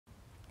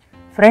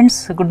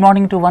Friends, good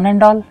morning to one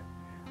and all.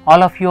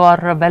 All of you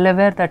are well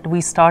aware that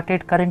we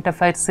started current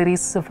affairs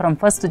series from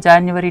 1st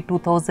January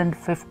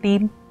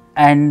 2015,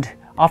 and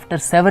after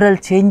several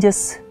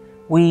changes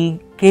we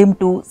came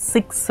to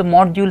 6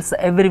 modules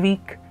every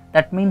week.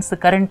 That means the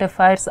current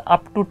affairs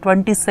up to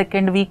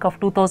 22nd week of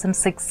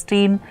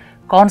 2016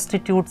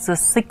 constitutes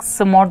 6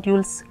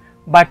 modules,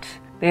 but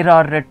there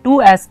are 2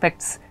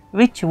 aspects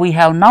which we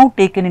have now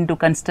taken into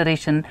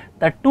consideration.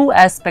 The 2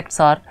 aspects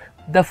are,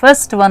 the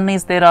first one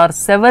is there are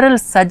several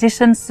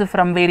suggestions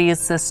from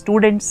various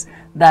students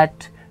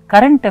that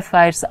current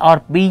affairs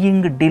are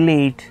being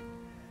delayed.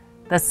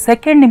 The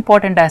second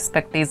important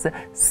aspect is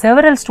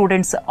several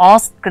students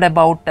asked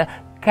about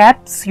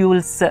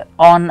capsules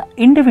on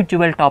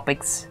individual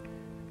topics.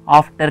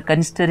 After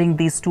considering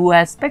these 2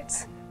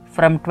 aspects,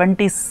 from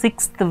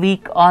 26th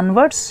week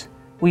onwards,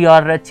 we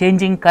are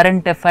changing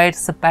current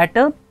affairs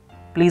pattern.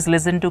 Please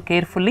listen to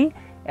carefully.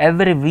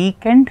 Every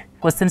weekend,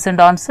 questions and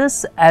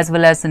answers as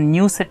well as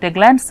news at a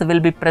glance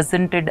will be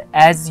presented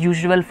as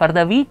usual for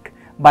the week,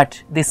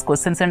 but these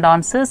questions and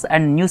answers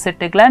and news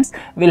at a glance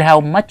will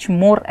have much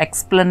more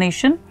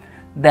explanation.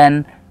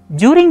 Then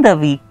during the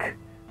week,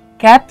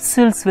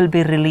 capsules will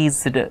be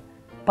released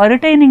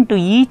pertaining to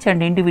each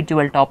and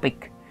individual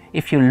topic.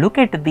 If you look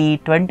at the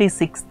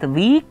 26th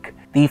week,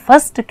 the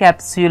first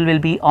capsule will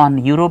be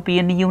on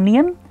European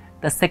Union,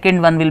 the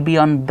second one will be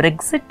on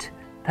Brexit,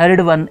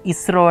 third one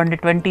ISRO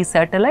and 20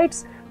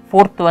 satellites,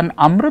 fourth one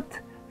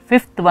Amrut,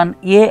 fifth one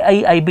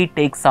AIIB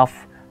takes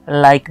off.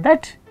 Like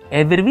that,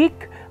 every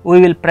week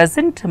we will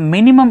present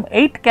minimum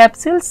 8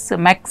 capsules,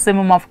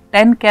 maximum of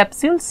 10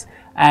 capsules,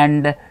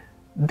 and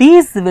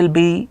these will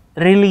be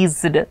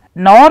released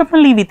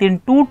normally within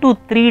 2 to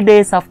 3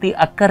 days of the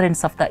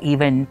occurrence of the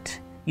event.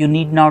 You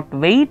need not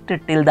wait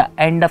till the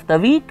end of the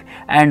week,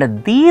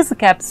 and these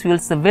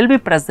capsules will be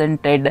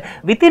presented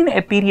within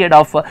a period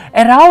of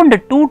around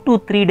 2 to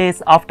 3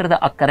 days after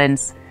the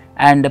occurrence.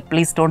 And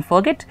please don't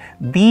forget,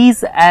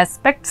 these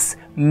aspects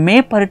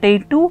may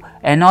pertain to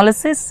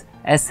analysis,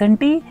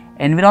 S&T,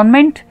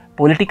 environment,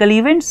 political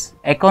events,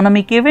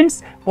 economic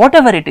events,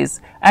 whatever it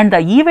is, and the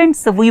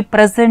events we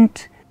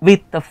present with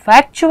the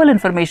factual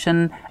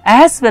information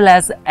as well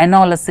as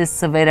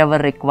analysis wherever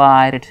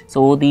required.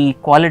 So the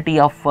quality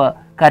of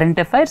current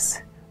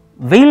affairs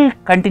will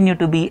continue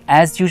to be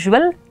as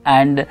usual,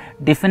 and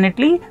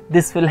definitely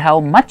this will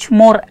have much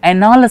more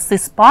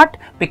analysis part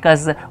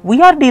because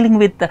we are dealing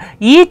with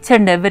each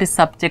and every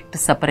subject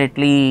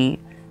separately,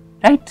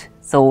 right?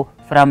 So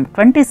from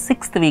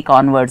 26th week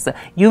onwards,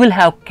 you will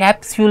have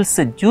capsules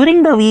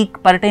during the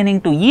week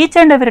pertaining to each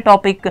and every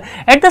topic.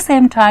 At the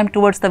same time,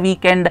 towards the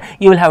weekend,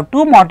 you will have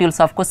 2 modules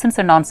of questions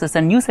and answers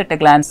and news at a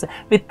glance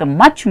with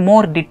much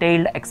more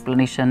detailed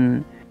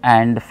explanation.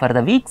 And for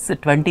the weeks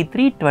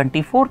 23,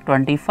 24,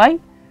 25,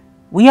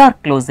 we are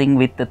closing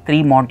with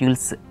 3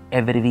 modules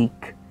every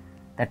week.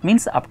 That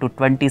means up to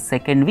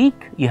 22nd week,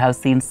 you have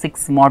seen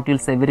 6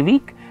 modules every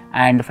week,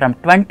 and from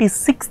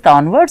 26th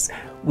onwards,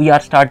 we are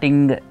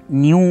starting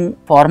new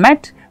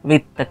format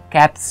with the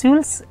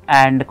capsules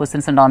and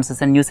questions and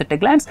answers and news at a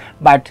glance.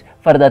 But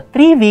for the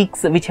 3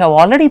 weeks which have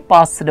already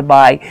passed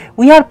by,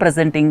 we are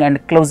presenting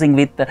and closing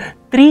with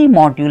 3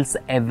 modules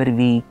every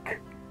week,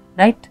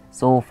 right?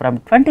 So from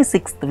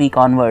 26th week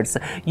onwards,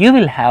 you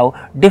will have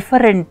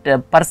different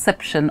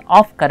perception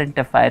of current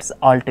affairs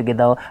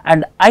altogether,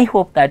 and I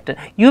hope that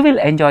you will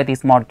enjoy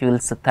these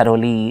modules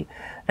thoroughly.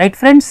 Right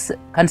friends,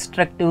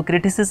 constructive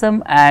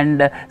criticism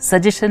and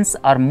suggestions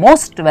are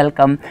most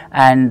welcome,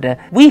 and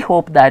we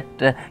hope that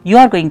you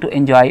are going to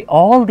enjoy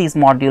all these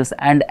modules,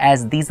 and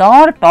as these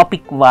are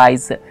topic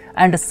wise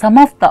and some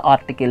of the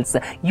articles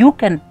you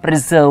can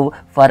preserve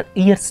for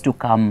years to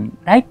come,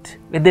 right?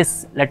 With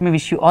this, let me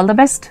wish you all the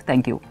best.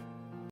 Thank you.